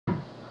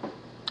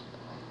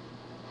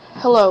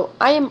Hello,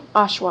 I am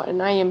Ashwa,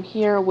 and I am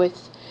here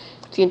with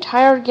the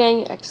entire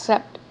gang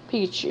except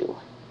Pikachu.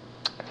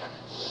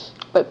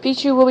 But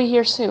Pikachu will be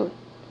here soon.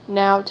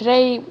 Now,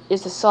 today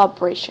is a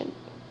celebration.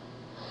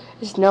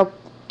 It's no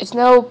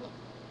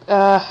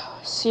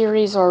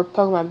series or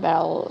Pokemon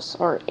battles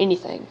or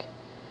anything.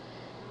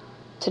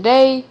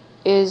 Today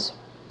is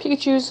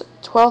Pikachu's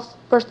 12th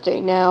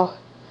birthday. Now,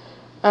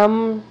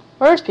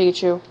 where's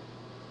Pikachu?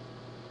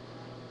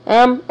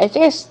 I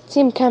think I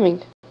see him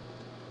coming.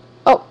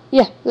 Oh,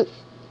 yeah,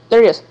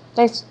 there he is.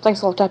 Thanks,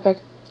 little Typeg.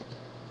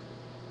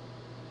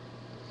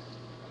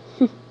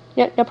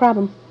 Yeah, no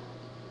problem.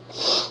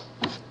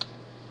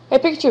 Hey,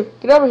 Pikachu,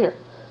 get over here.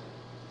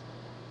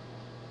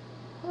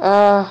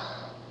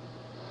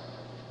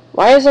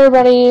 Why is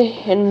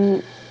everybody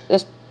in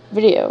this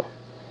video?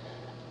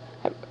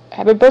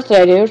 Happy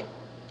birthday, dude.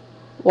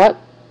 What?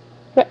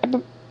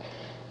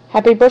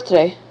 Happy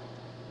birthday.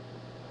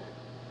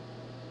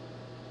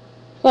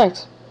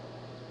 Thanks.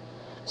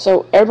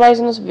 So, everybody's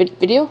in this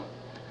video?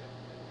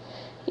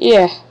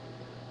 Yeah.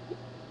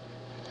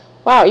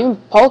 Wow, even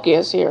Polky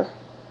is here.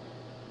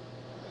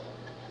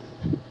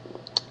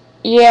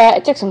 Yeah,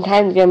 it took some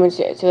time to get him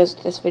into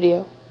this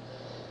video.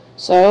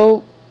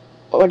 So,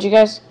 what'd you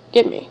guys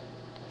get me?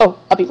 Oh,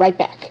 I'll be right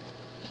back.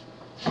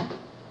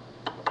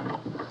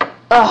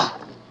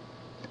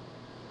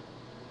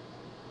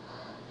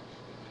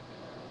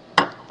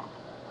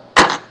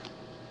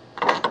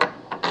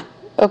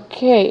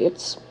 Okay,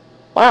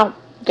 wow,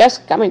 you guys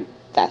got me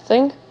that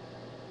thing?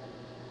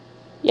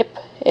 Yep,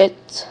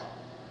 it's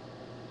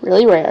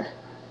really rare.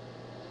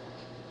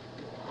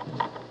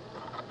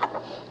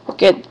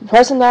 Okay, the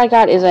present that I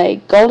got is a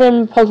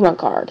golden Pokemon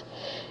card.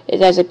 It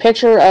has a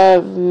picture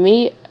of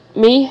me,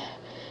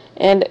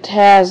 and it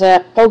has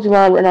a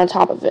Pokemon written on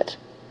top of it.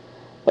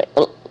 Wait,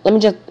 let me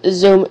just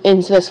zoom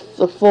into this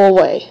the full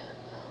way.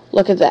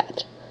 Look at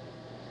that.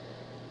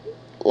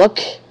 Look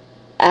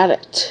at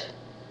it.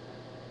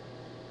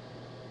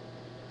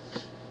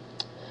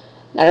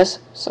 That is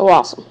so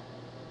awesome.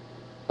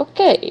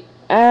 Okay,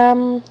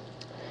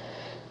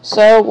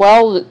 so,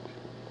 well,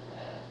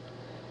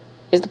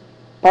 is the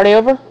party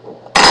over?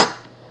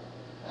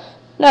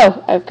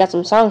 No, I've got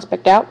some songs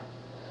picked out.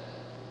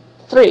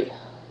 3.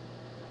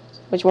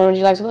 Which one would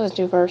you like to listen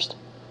to first?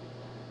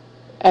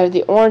 I have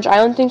the Orange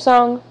Island theme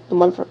song, the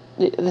one for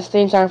the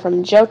theme song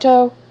from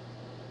Johto,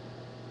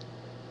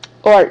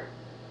 or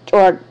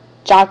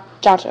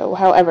Johto,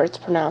 however it's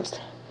pronounced.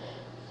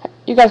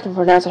 You guys can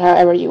pronounce it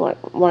however you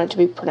want it to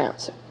be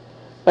pronounced,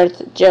 but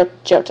it's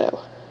Johto.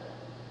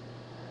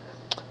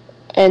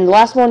 And the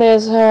last one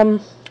is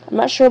I'm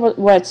not sure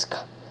what it's.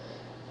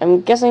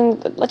 I'm guessing.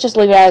 Let's just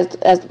leave it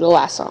as the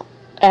last song.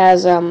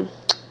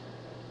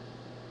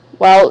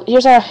 Well,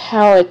 here's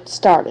how it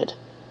started.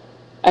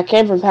 I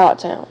came from Pallet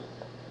Town.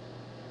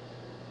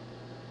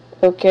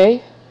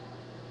 Okay.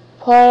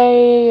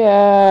 Play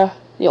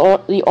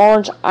the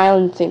Orange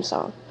Island theme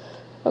song.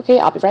 Okay,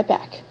 I'll be right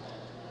back.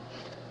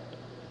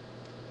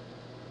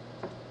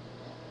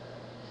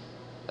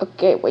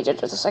 Okay, wait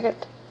just a second.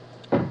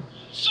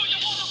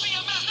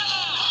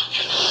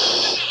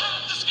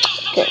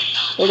 Okay,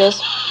 here it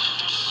is.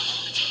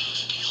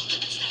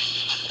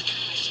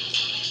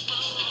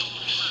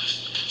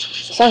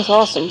 Sounds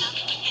awesome.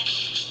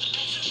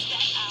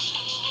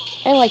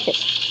 I like it.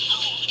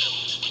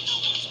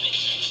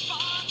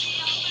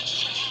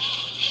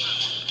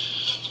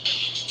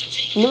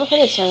 I've never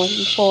heard this song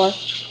before.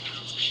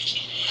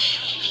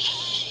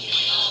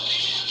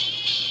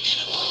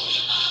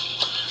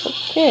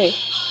 Okay.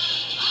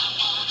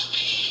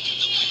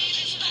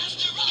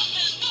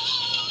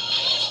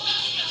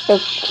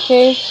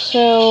 Okay,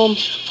 so,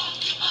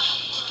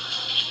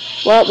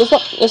 well, this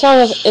song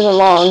isn't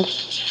long.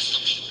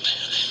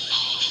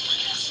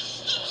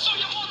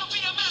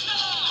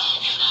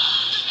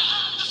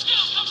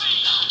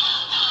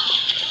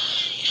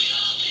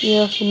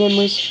 Yeah, the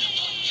memories.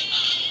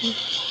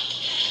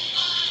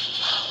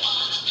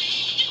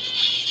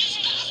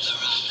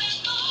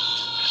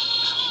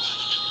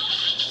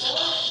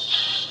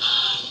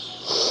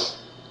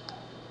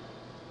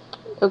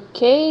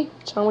 Okay,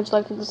 which song would you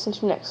like to listen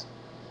to next?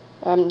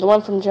 The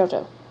one from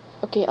Johto.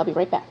 Okay, I'll be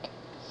right back.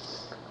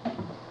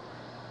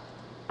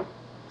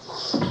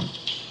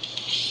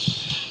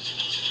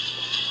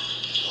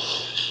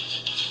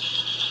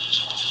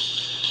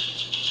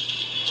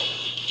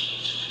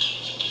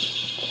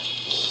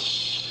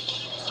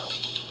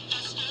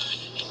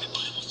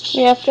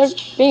 Yeah, after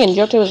being in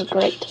Johto was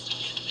great.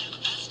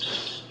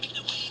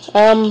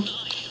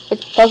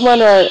 Which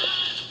Pokemon are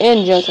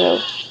in Johto?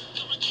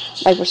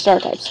 Like for star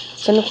types.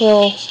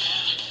 Cyndaquil,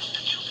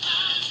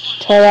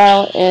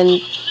 Terral, and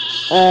wait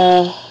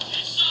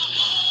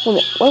a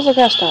minute, what was the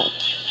grass type?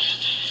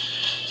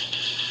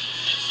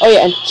 Oh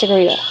yeah, and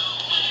Chikorita.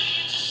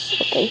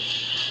 Okay.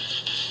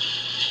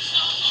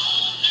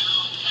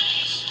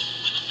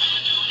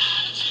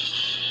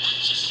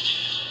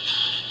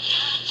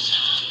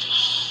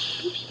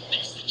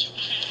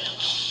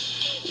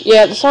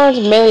 Yeah, the song is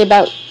mainly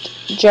about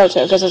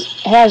Johto because it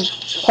has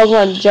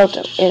Pokemon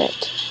Johto in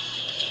it.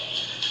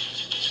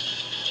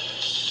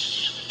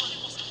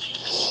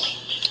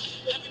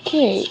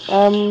 Okay,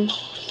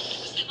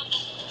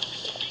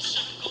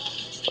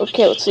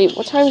 okay, let's see,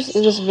 what time is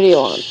this video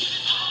on?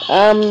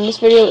 This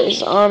video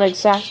is on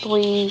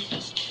exactly,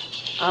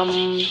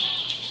 only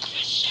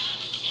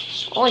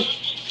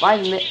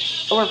 5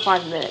 minutes, over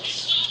 5 minutes.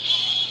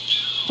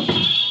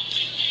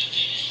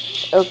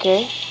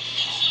 Okay.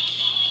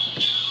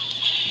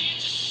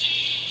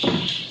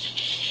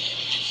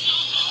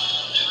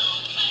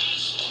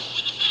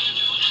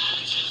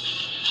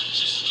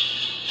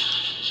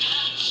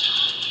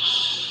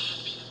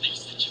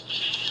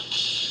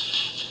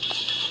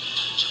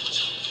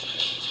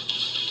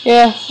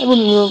 Yeah, I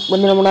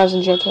remember when I was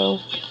in Johto.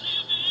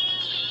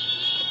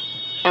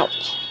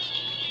 Ouch.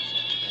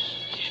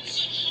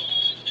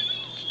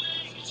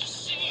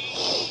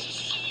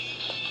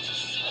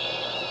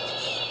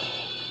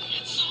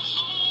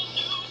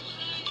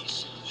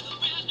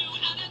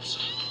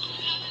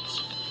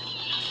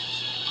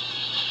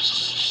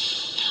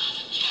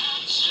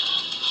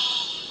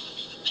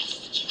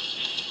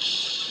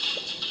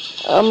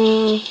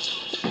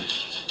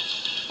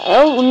 I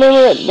don't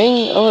remember it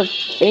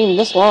being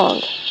this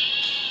long.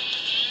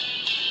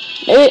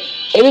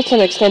 Maybe it's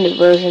an extended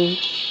version.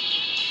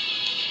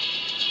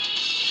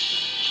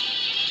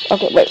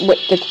 Okay, wait,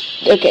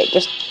 okay,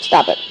 just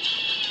stop it.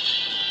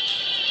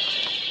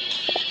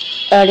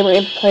 Do you want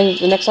me to play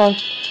the next song?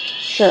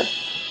 Sure.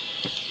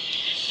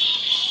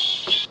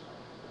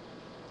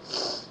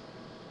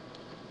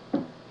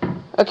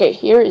 Okay,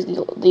 here is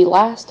the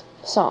last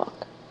song.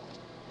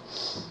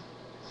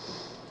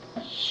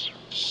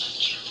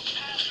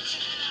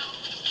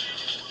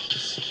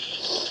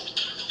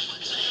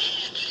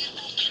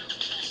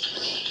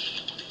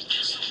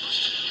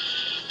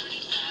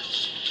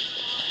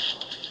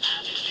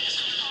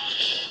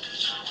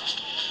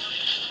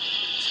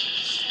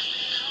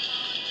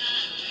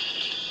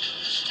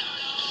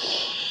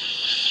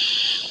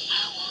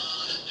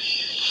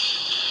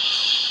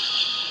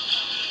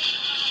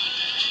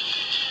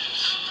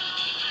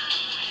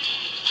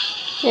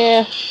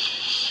 Yeah.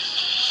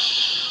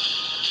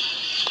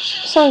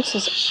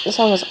 The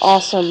song is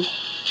awesome.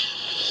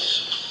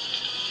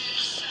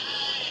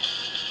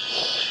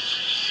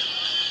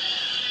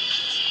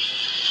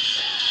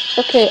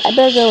 Okay, I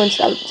better go and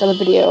start the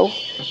video.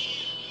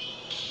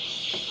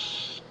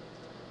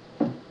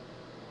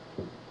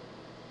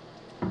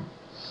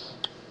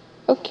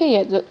 Okay,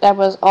 yeah, that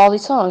was all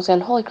these songs,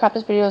 and holy crap,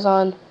 this video is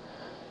on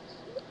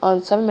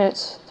 7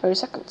 minutes, 30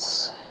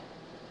 seconds.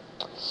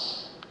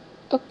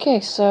 Okay,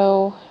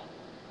 so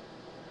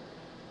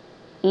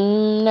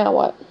now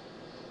what?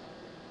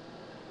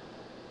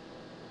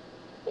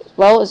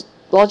 Well, it's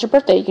your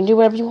birthday. You can do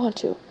whatever you want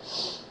to.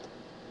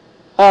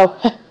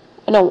 Oh,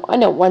 I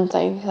know one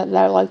thing that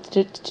I like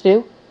to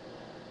do.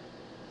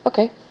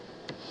 Okay,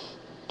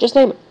 just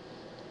name it.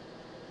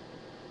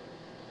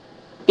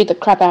 Beat the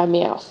crap out of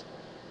Meowth.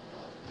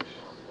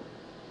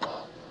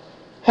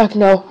 Heck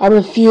no, I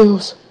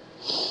refuse.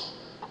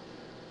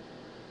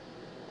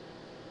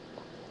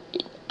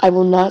 I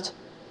will not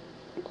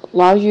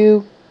allow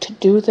you to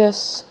do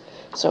this.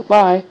 So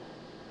bye.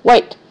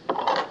 Wait.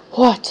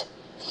 What?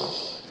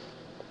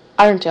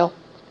 Iron Tail.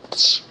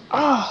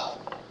 Oh.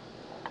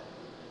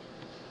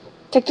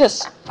 Take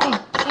this.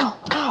 Oh, ow,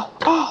 ow,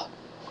 ow.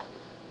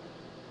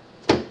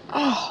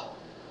 Ow.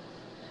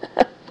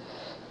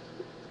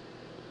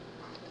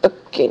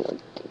 Okay,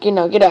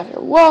 now get out of here.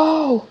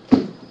 Whoa.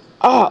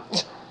 Oh.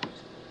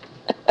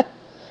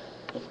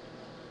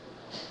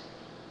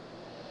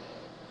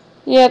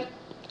 Yeah,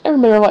 I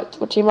remember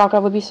what Team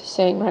Rocket would be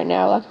saying right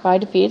now, like if I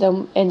defeat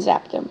them and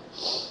zap them.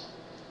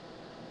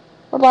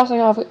 We're blasting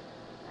off.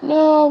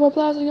 No, we're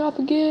blasting off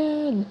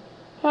again.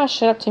 Ah,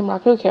 shut up, Team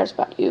Rocket. Who cares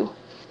about you?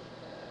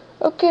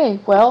 Okay,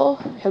 well,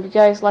 hope you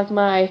guys like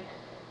my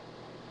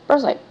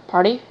birthday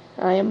party.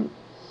 I am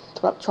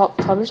 12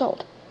 years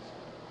old.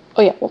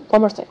 Oh yeah,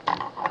 one more thing.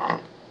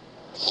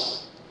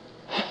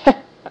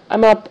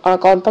 I'm up on a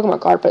golden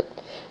Pokemon card, but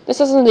this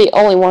isn't the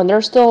only one.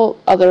 There's still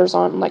others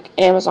on like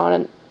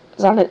Amazon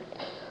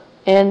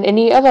and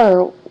any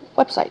other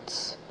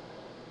websites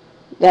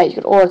that you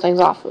could order things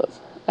off of.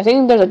 I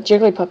think there's a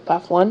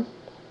Jigglypuff one.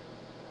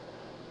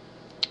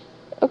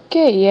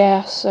 Okay,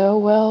 yeah, so,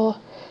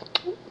 well,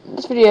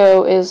 this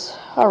video is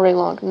already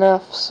long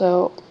enough,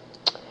 so,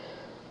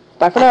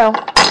 bye for now.